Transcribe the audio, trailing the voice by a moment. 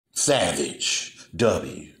Savage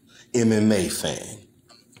W MMA fan.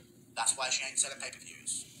 That's why she ain't selling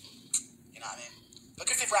pay-per-views. You know what I mean? But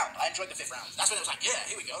good fifth round. I enjoyed the fifth round. That's when it was like, yeah,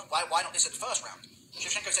 here we go. Why not this at the first round?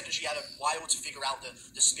 Shevchenko said that she had a while to figure out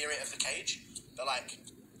the spirit of the cage. But like,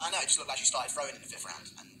 I know, it just looked like she started throwing in the fifth round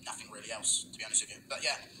and nothing really else, to be honest with you. But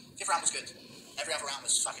yeah, fifth round was good. Every other round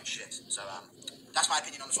was fucking shit. So that's my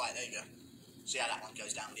opinion on the fight. There you go. See how that one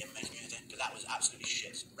goes down with the MMA community, because that was absolutely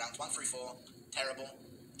shit. Rounds 1 through 4, terrible.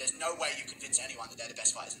 There's no way you convince anyone that they're the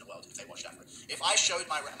best fighters in the world if they watch that. If I showed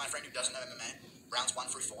my friend who doesn't know MMA rounds 1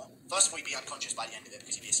 through 4, first of all, he'd be unconscious by the end of it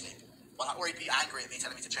because he'd be asleep. Or he'd be angry at me,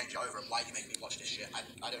 telling me to change it over, and why are you making me watch this shit?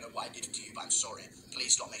 I don't know what I did to you, but I'm sorry.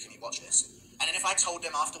 Please stop making me watch this. And then if I told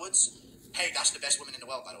them afterwards, hey, that's the best woman in the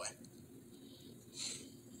world, by the way.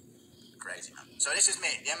 Crazy, man. So this is me,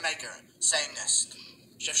 the MMA guru, saying this.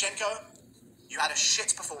 Shevchenko, you had a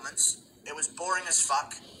shit performance. It was boring as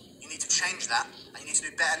fuck. You need to change that, and you need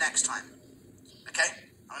to do better next time. Okay?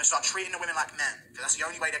 I'm going to start treating the women like men, because that's the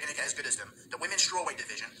only way they're going to get as good as them. The women's strawweight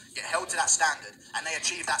division get held to that standard, and they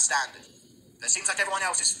achieve that standard. But it seems like everyone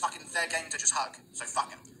else is fucking their game to just hug. So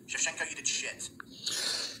fuck him. Shevchenko, you did shit.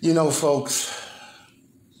 You know, folks,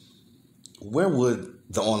 where would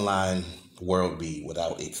the online world be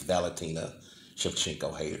without its Valentina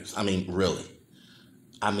Shevchenko haters? I mean, really.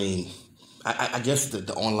 I mean, I guess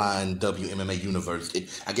the online WMMA universe,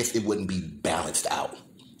 I guess it wouldn't be balanced out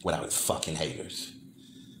without its fucking haters.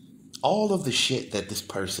 All of the shit that this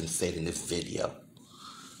person said in this video,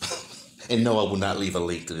 and no, I will not leave a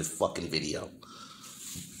link to this fucking video,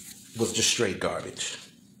 was just straight garbage.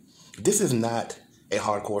 This is not a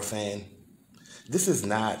hardcore fan. This is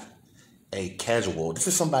not a casual. This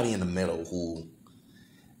is somebody in the middle who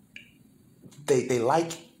they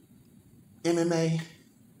like MMA.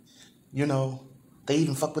 You know, they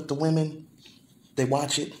even fuck with the women. They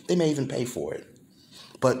watch it. They may even pay for it.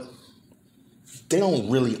 But they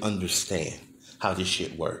don't really understand how this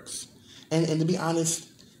shit works. And to be honest,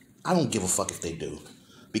 I don't give a fuck if they do.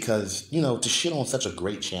 Because, you know, to shit on such a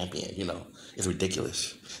great champion, you know, is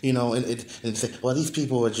ridiculous. You know, and say, well, these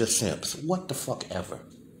people are just simps. What the fuck ever.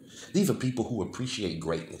 These are people who appreciate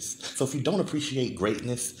greatness. So if you don't appreciate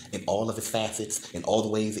greatness in all of its facets, in all the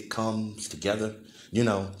ways it comes together, you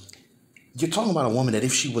know, you're talking about a woman that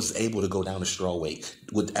if she was able to go down to strawweight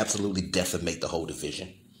would absolutely decimate the whole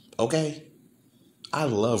division. Okay? I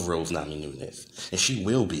love Rose Namajunas, and she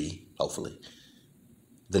will be, hopefully,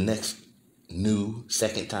 the next new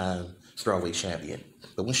second-time strawweight champion.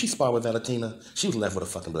 But when she sparred with Valentina, she was left with a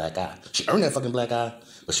fucking black eye. She earned that fucking black eye,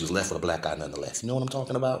 but she was left with a black eye nonetheless. You know what I'm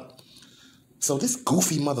talking about? So this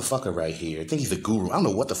goofy motherfucker right here, I think he's a guru. I don't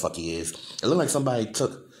know what the fuck he is. It looked like somebody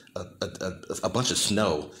took a bunch of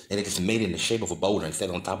snow and it just made it in the shape of a boulder and set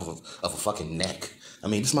it on top of a fucking neck. I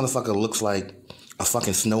mean, this motherfucker looks like a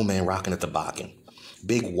fucking snowman rocking a toboggan.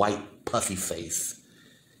 Big white puffy face.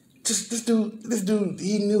 Just this dude,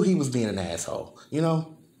 he knew he was being an asshole. You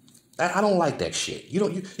know, I don't like that shit. You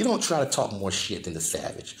don't try to talk more shit than the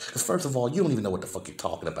Savage. Because first of all, you don't even know what the fuck you're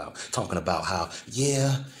talking about. Talking about how,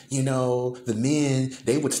 yeah, you know, the men,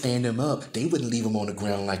 they would stand him up. They wouldn't leave him on the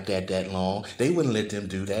ground like that long. They wouldn't let them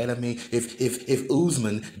do that. I mean, if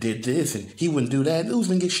Usman did this and he wouldn't do that,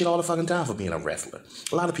 Usman gets shit all the fucking time for being a wrestler.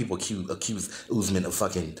 A lot of people accuse Usman of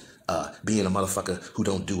fucking being a motherfucker who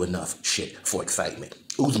don't do enough shit for excitement.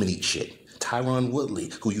 Usman eats shit. Tyron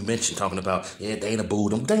Woodley, who you mentioned, talking about, yeah, Dana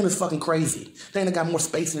booed him. Dana's fucking crazy. Dana got more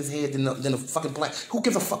space in his head than a fucking black. Who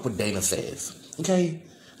gives a fuck what Dana says? Okay?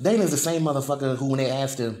 Dana's the same motherfucker who, when they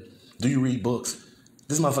asked him, do you read books?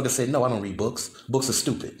 This motherfucker said, no, I don't read books. Books are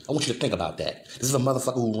stupid. I want you to think about that. This is a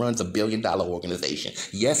motherfucker who runs $1 billion organization.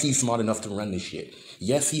 Yes, he's smart enough to run this shit.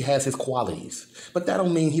 Yes, he has his qualities. But that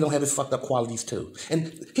don't mean he don't have his fucked up qualities too.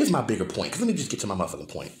 And here's my bigger point, because let me just get to my motherfucking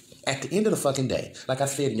point. At the end of the fucking day, like I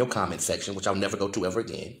said in your comment section, which I'll never go to ever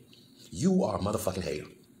again, you are a motherfucking hater.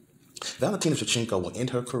 Valentina Shevchenko will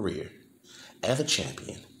end her career as a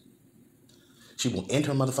champion. She will end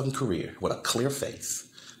her motherfucking career with a clear face,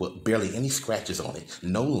 with barely any scratches on it,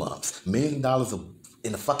 no lumps, $1 million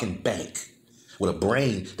in the fucking bank, with a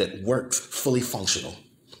brain that works fully functional.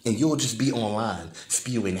 And you'll just be online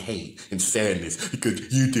spewing hate and sadness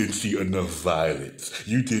because you didn't see enough violence.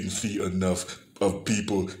 You didn't see enough of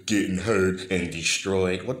people getting hurt and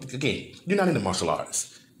destroyed. What again? You're not into martial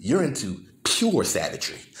arts. You're into pure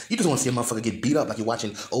savagery. You just want to see a motherfucker get beat up like you're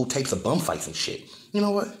watching old tapes of bum fights and shit. You know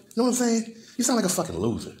what? You know what I'm saying? You sound like a fucking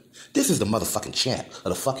loser. This is the motherfucking champ of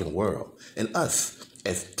the fucking world. And us,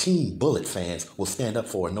 as Team Bullet fans, will stand up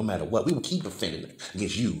for her no matter what. We will keep defending her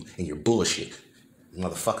against you and your bullshit.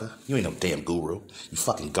 Motherfucker, you ain't no damn guru. You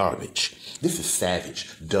fucking garbage. This is Savage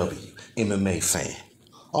W, MMA fan.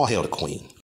 All hail the queen.